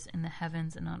wonders in the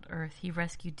heavens and on earth. He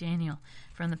rescued Daniel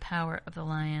from the power of the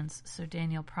lions. So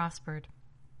Daniel prospered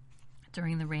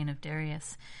during the reign of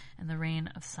Darius and the reign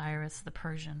of Cyrus the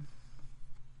Persian.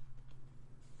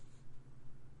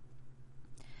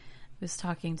 I was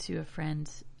talking to a friend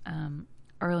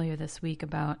earlier this week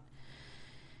about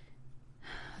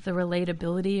the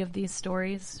relatability of these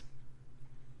stories,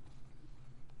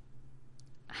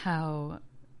 how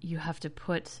you have to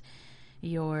put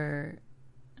yourself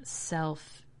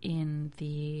in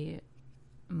the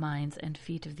minds and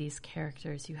feet of these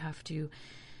characters. You have to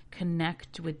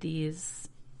connect with these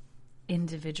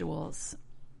individuals,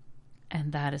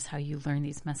 and that is how you learn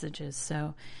these messages.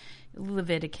 So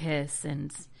Leviticus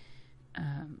and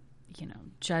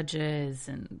Judges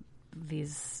and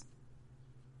these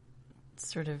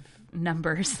sort of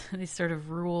numbers, these sort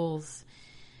of rules-based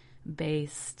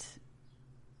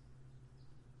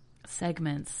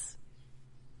segments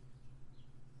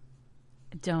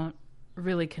don't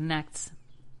really connect.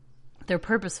 They're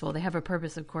purposeful. They have a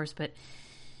purpose, of course, but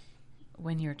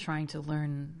when you're trying to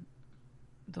learn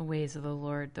the ways of the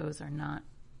Lord, those are not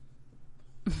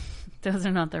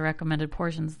the recommended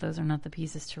portions. Those are not the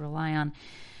pieces to rely on.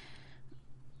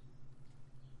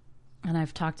 And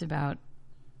I've talked about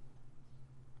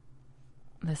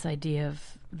this idea of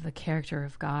the character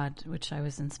of God, which I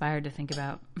was inspired to think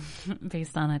about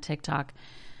based on a TikTok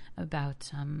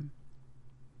about,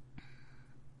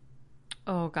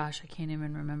 I can't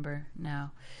even remember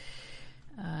now.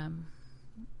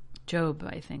 Job,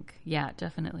 I think. Yeah,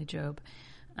 definitely Job.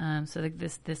 So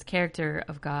this character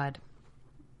of God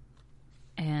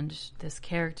and this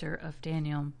character of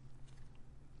Daniel.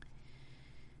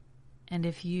 And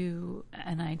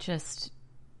I just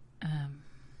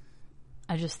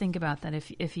think about that.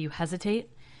 If you hesitate,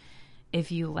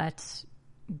 if you let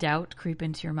doubt creep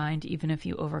into your mind, even if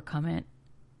you overcome it,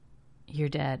 you're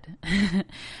dead.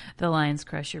 The lions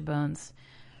crush your bones.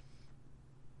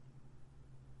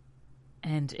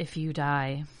 And if you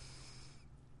die,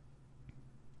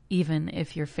 even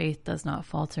if your faith does not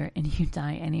falter and you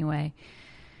die anyway,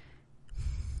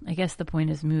 I guess the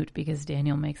point is moot because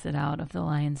Daniel makes it out of the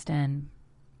lion's den.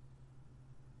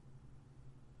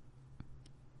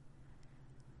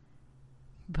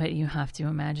 But you have to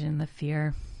imagine the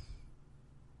fear.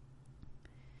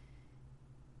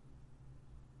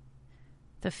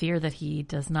 The fear that he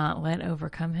does not let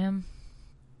overcome him.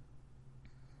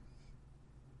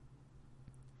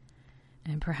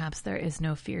 And perhaps there is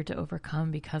no fear to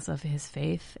overcome because of his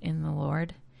faith in the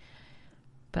Lord.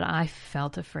 But I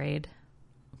felt afraid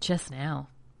just now,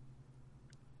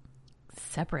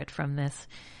 separate from this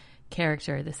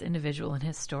character, this individual and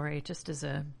his story, just as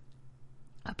a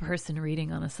person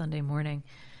reading on a Sunday morning.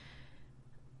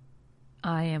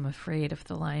 I am afraid of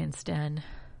the lion's den.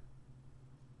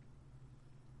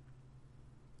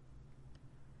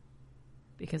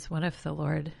 Because what if the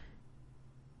Lord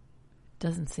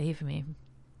doesn't save me?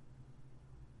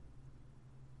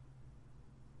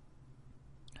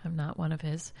 I'm not one of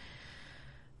his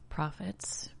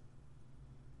prophets,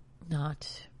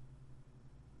 not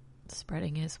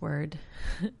spreading his word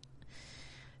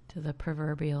to the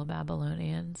proverbial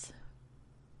Babylonians.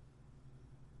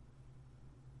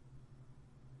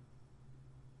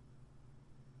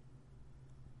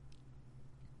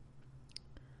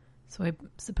 So I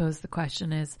suppose the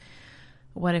question is,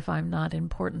 what if I'm not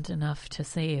important enough to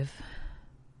save?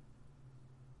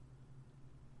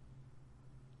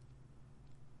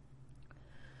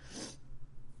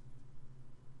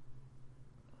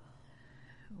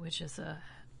 Which is a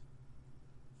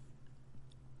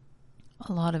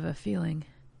lot of a feeling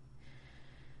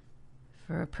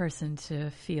for a person to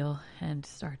feel and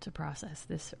start to process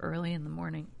this early in the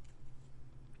morning.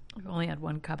 I've only had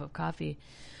one cup of coffee.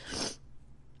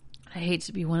 I hate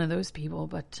to be one of those people,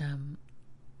 but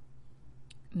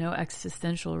no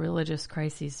existential religious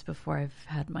crises before I've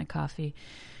had my coffee.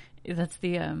 That's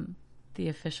the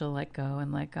official Let Go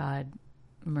and Let God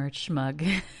merch mug.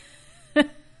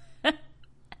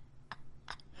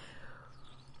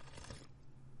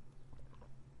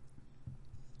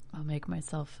 I'll make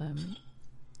myself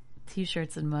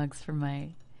t-shirts and mugs for my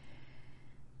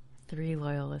 3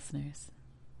 loyal listeners.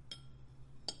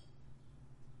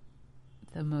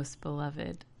 The most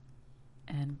beloved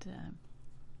and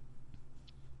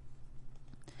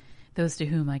those to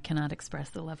whom I cannot express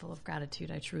the level of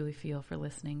gratitude I truly feel for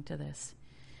listening to this.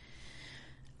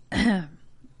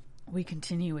 We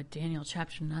continue with Daniel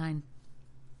chapter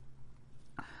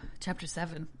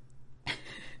 7.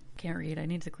 Can't read. I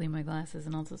need to clean my glasses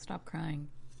and also stop crying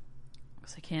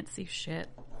because I can't see shit.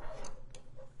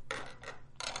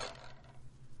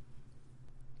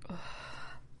 Ugh.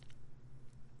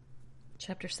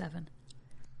 Chapter 7.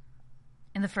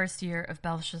 In the first year of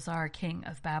Belshazzar, king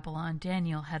of Babylon,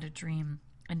 Daniel had a dream,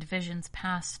 and visions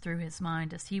passed through his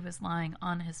mind as he was lying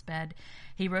on his bed.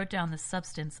 He wrote down the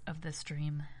substance of this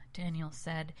dream. Daniel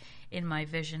said, "In my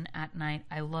vision at night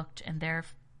I looked, and there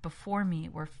before me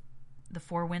were the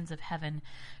four winds of heaven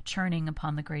churning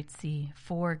upon the great sea.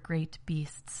 4 great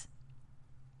beasts,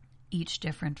 each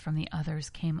different from the others,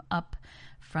 came up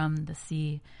from the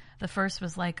sea. The first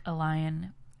was like a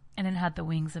lion, and it had the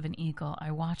wings of an eagle.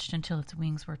 I watched until its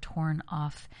wings were torn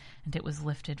off, and it was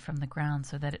lifted from the ground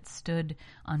so that it stood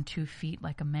on 2 feet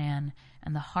like a man,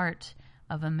 and the heart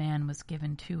of a man was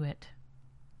given to it.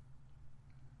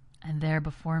 And there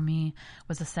before me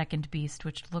was a second beast,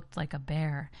 which looked like a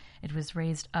bear. It was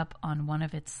raised up on one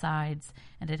of its sides,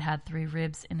 and it had 3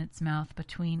 ribs in its mouth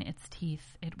between its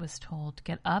teeth. It was told,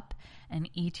 'Get up and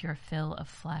eat your fill of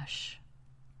flesh.'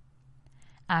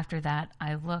 After that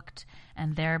I looked,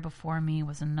 and there before me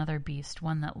was another beast,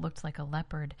 one that looked like a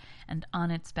leopard, and on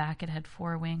its back it had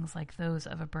 4 wings like those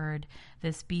of a bird.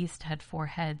 This beast had 4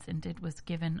 heads, and it was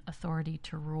given authority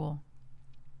to rule.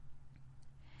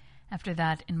 After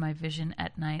that, in my vision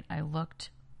at night, I looked,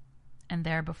 and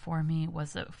there before me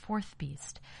was a 4th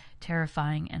beast,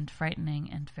 terrifying and frightening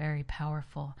and very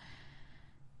powerful.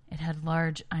 It had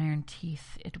large iron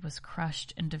teeth. It was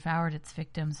crushed and devoured its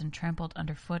victims and trampled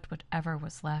underfoot whatever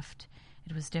was left.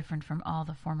 It was different from all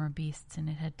the former beasts, and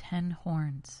it had 10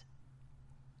 horns.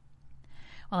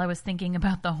 While I was thinking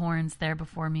about the horns, there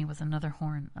before me was another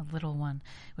horn, a little one,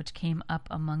 which came up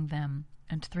among them,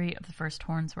 and 3 of the first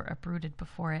horns were uprooted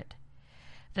before it.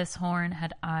 This horn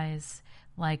had eyes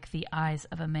like the eyes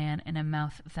of a man, and a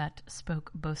mouth that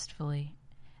spoke boastfully.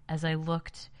 As I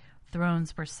looked,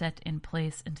 thrones were set in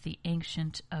place, and the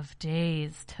Ancient of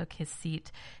Days took his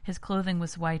seat. His clothing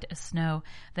was white as snow,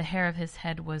 the hair of his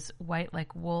head was white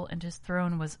like wool, and his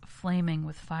throne was flaming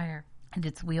with fire, and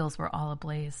its wheels were all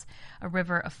ablaze. A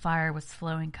river of fire was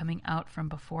flowing, coming out from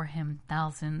before him.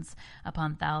 Thousands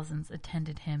upon thousands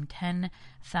attended him.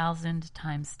 10,000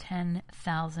 times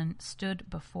 10,000 stood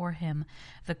before him.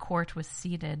 The court was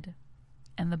seated,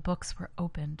 and the books were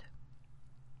opened.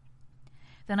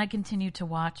 Then I continued to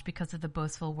watch because of the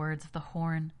boastful words of the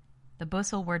horn. The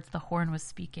boastful words the horn was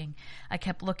speaking. I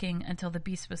kept looking until the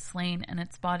beast was slain and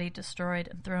its body destroyed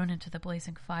and thrown into the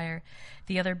blazing fire.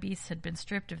 The other beasts had been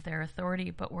stripped of their authority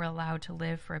but were allowed to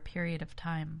live for a period of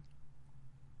time.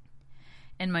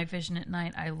 In my vision at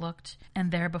night I looked, and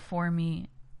there before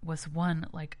me was one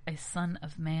like a son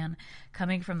of man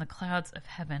coming from the clouds of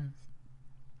heaven.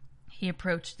 He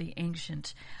approached the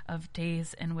Ancient of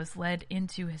Days and was led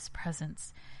into his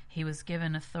presence. He was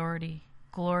given authority,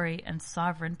 glory, and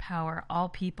sovereign power. All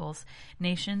peoples,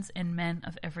 nations, and men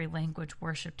of every language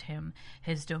worshipped him.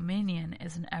 His dominion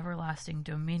is an everlasting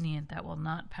dominion that will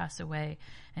not pass away,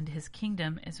 and his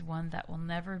kingdom is one that will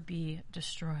never be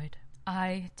destroyed.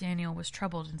 I, Daniel, was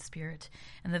troubled in spirit,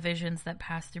 and the visions that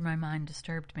passed through my mind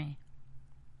disturbed me.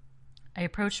 I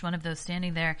approached one of those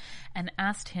standing there and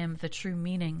asked him the true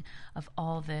meaning of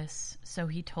all this. So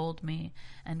he told me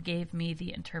and gave me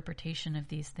the interpretation of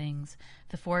these things.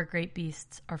 The 4 great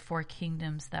beasts are 4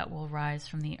 kingdoms that will rise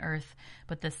from the earth,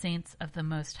 but the saints of the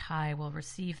Most High will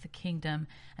receive the kingdom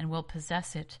and will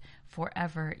possess it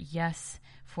forever, yes,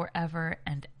 forever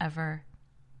and ever.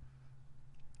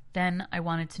 Then I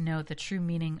wanted to know the true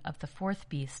meaning of the 4th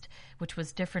beast, which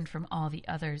was different from all the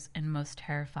others and most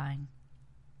terrifying.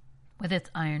 With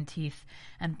its iron teeth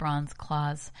and bronze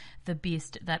claws, the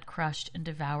beast that crushed and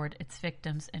devoured its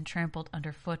victims and trampled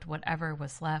underfoot whatever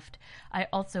was left. I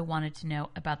also wanted to know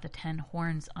about the 10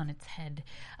 horns on its head,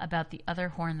 about the other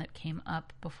horn that came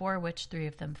up, before which 3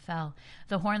 of them fell,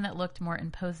 the horn that looked more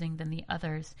imposing than the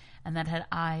others, and that had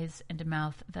eyes and a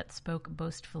mouth that spoke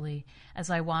boastfully. As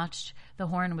I watched, the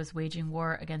horn was waging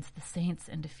war against the saints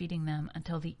and defeating them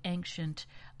until the Ancient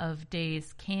of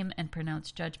Days came and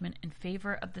pronounced judgment in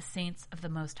favor of the saints of the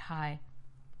Most High.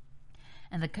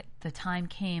 And the time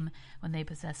came when they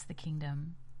possessed the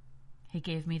kingdom. He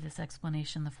gave me this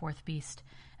explanation: the 4th beast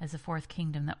as a 4th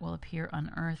kingdom that will appear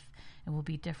on earth. It will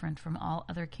be different from all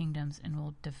other kingdoms and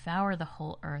will devour the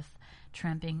whole earth,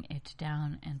 tramping it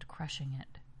down and crushing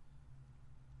it.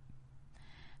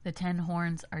 The 10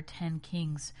 horns are 10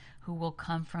 kings who will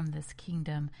come from this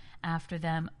kingdom. After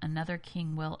them, another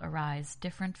king will arise,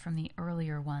 different from the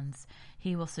earlier ones.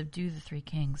 He will subdue the 3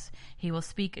 kings. He will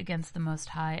speak against the Most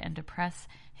High and oppress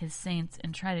his saints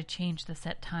and try to change the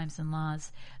set times and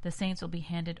laws. The saints will be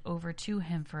handed over to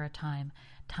him for a time,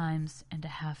 times and a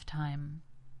half time.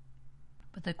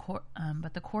 But the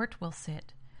court will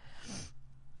sit,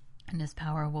 and his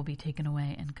power will be taken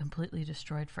away and completely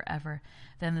destroyed forever.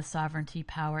 Then the sovereignty,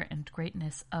 power, and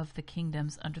greatness of the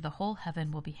kingdoms under the whole heaven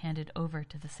will be handed over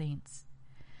to the saints,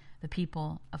 the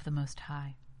people of the Most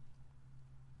High.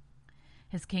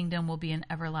 His kingdom will be an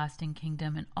everlasting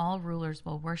kingdom, and all rulers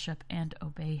will worship and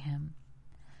obey him.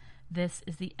 This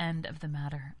is the end of the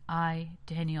matter. I,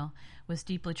 Daniel, was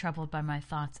deeply troubled by my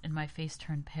thoughts, and my face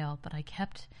turned pale, but I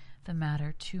kept the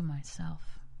matter to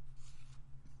myself.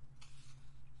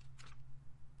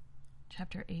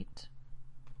 Chapter 8.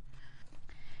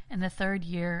 In the 3rd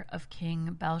year of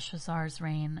King Belshazzar's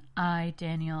reign, I,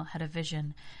 Daniel, had a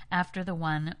vision after the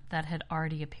one that had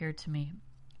already appeared to me.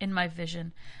 In my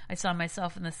vision, I saw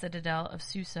myself in the citadel of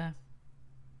Susa,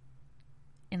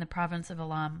 in the province of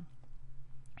Elam.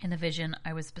 In the vision,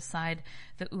 I was beside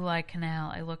the Ulai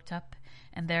Canal. I looked up,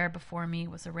 and there before me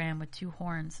was a ram with 2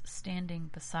 horns standing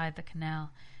beside the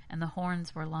canal, and the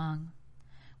horns were long.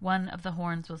 One of the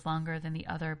horns was longer than the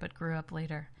other, but grew up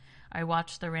later. I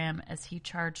watched the ram as he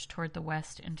charged toward the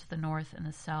west and to the north and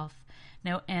the south.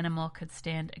 No animal could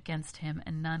stand against him,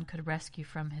 and none could rescue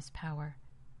from his power.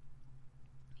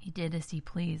 He did as he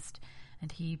pleased,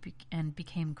 and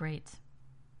became great.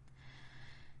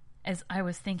 As I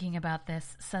was thinking about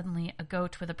this, suddenly a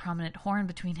goat with a prominent horn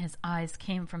between his eyes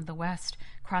came from the west,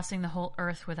 crossing the whole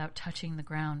earth without touching the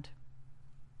ground.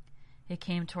 It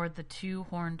came toward the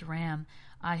 2-horned ram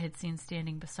I had seen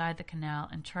standing beside the canal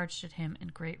and charged at him in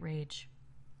great rage.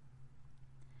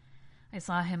 I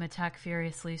saw him attack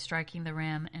furiously, striking the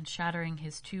ram and shattering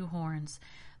his 2 horns.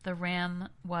 The ram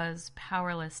was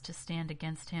powerless to stand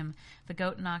against him. The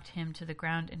goat knocked him to the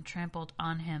ground and trampled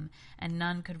on him, and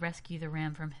none could rescue the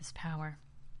ram from his power.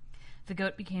 The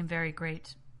goat became very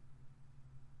great.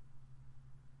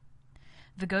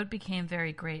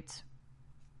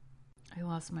 I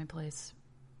lost my place.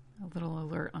 A little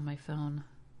alert on my phone,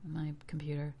 on my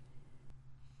computer.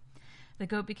 The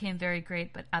goat became very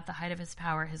great, but at the height of his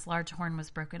power, his large horn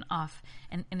was broken off,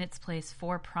 and in its place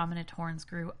 4 prominent horns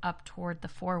grew up toward the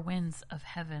 4 winds of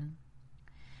heaven.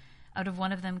 Out of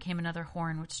one of them came another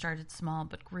horn, which started small,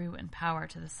 but grew in power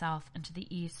to the south and to the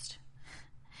east,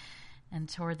 and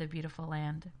toward the beautiful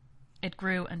land. It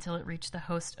grew until it reached the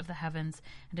host of the heavens,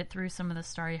 and it threw some of the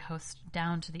starry host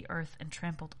down to the earth and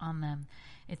trampled on them.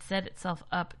 It set itself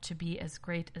up to be as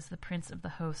great as the prince of the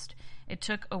host. It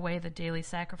took away the daily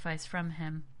sacrifice from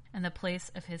him, and the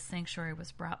place of his sanctuary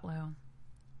was brought low.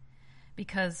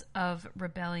 Because of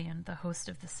rebellion, the host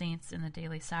of the saints in the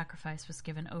daily sacrifice was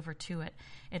given over to it.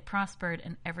 It prospered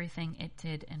in everything it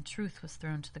did, and truth was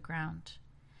thrown to the ground.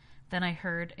 Then I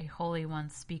heard a holy one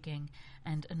speaking,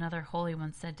 and another holy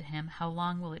one said to him, "How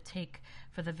long will it take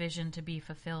for the vision to be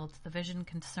fulfilled, the vision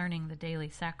concerning the daily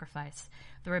sacrifice,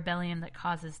 the rebellion that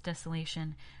causes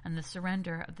desolation, and the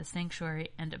surrender of the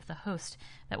sanctuary and of the host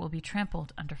that will be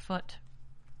trampled underfoot?"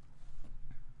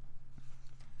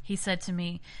 He said to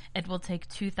me, "It will take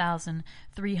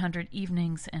 2,300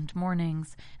 evenings and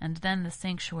mornings, and then the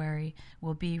sanctuary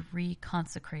will be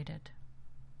reconsecrated."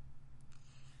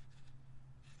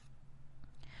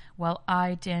 While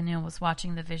I, Daniel, was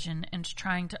watching the vision and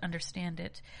trying to understand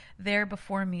it, there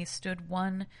before me stood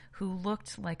one who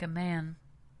looked like a man.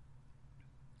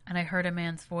 And I heard a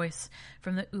man's voice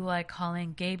from the Ulai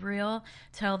calling, "Gabriel,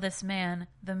 tell this man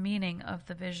the meaning of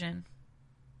the vision."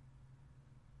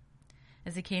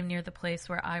 As he came near the place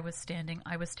where I was standing,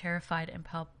 I was terrified and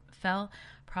fell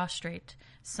prostrate.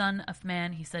 "Son of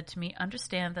man," he said to me,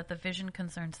 "understand that the vision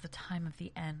concerns the time of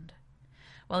the end."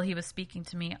 While he was speaking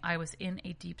to me, I was in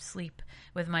a deep sleep,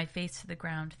 with my face to the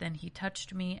ground. Then he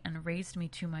touched me and raised me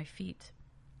to my feet.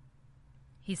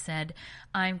 He said,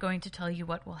 "I am going to tell you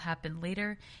what will happen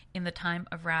later in the time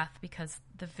of wrath, because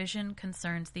the vision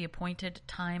concerns the appointed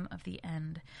time of the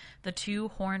end. The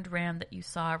 2-horned ram that you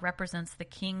saw represents the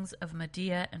kings of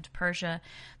Media and Persia.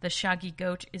 The shaggy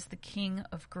goat is the king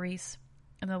of Greece,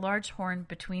 and the large horn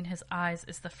between his eyes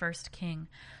is the first king.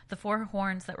 The 4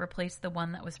 horns that replace the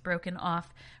one that was broken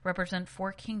off represent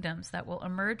 4 kingdoms that will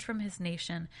emerge from his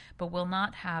nation, but will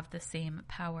not have the same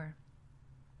power.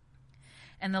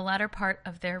 And the latter part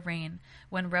of their reign,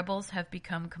 when rebels have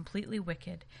become completely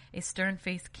wicked, a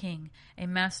stern-faced king, a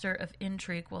master of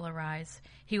intrigue will arise.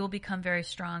 He will become very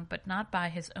strong, but not by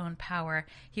his own power.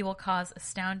 He will cause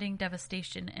astounding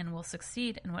devastation and will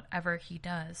succeed in whatever he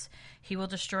does. He will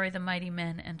destroy the mighty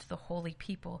men and the holy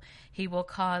people. He will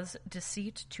cause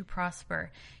deceit to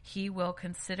prosper. He will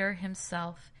consider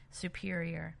himself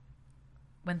superior.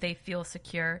 When they feel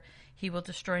secure, he will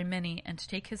destroy many and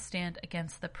take his stand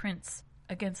against the prince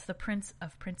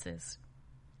of princes.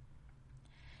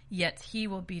 Yet he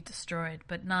will be destroyed,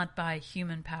 but not by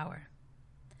human power.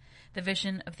 The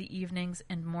vision of the evenings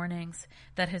and mornings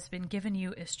that has been given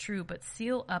you is true, but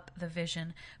seal up the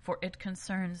vision, for it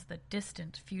concerns the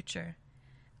distant future.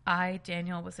 I,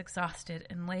 Daniel, was exhausted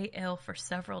and lay ill for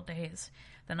several days.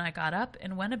 Then I got up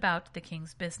and went about the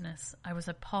king's business. I was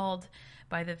appalled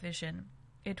by the vision.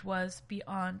 It was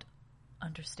beyond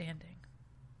understanding.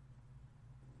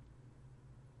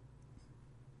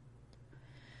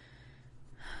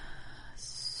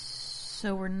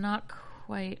 So we're not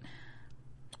quite...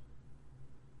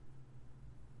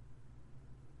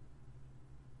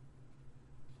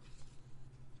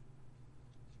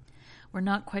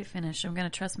 finished. I'm going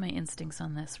to trust my instincts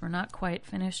on this. We're not quite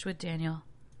finished with Daniel.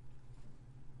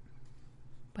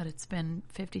 But it's been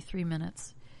 53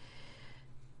 minutes.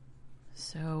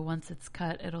 So once it's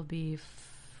cut, it'll be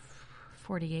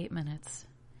 48 minutes.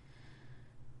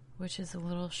 Which is a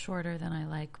little shorter than I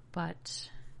like, but...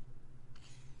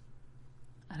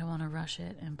 I don't want to rush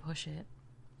it and push it.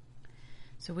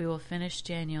 So we will finish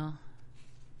Daniel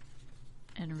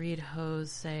and read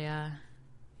Hosea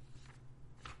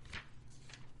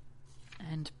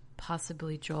and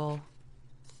possibly Joel,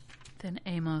 then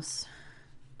Amos,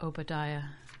 Obadiah,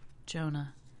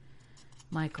 Jonah,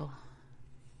 Michael,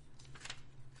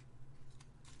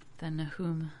 then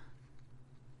Nahum,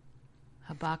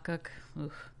 Habakkuk,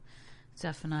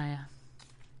 Zephaniah,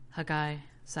 Haggai,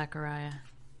 Zechariah,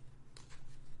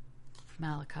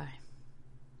 Malachi.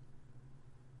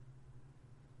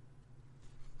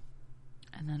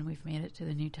 And then we've made it to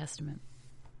the New Testament.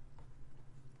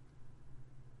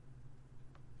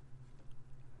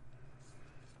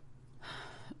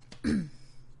 So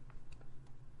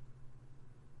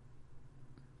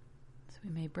we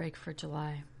may break for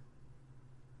July.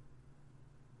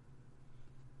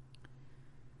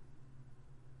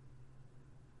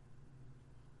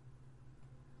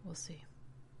 We'll see.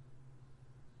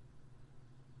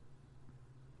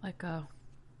 Let go.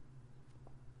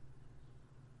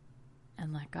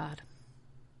 And let God.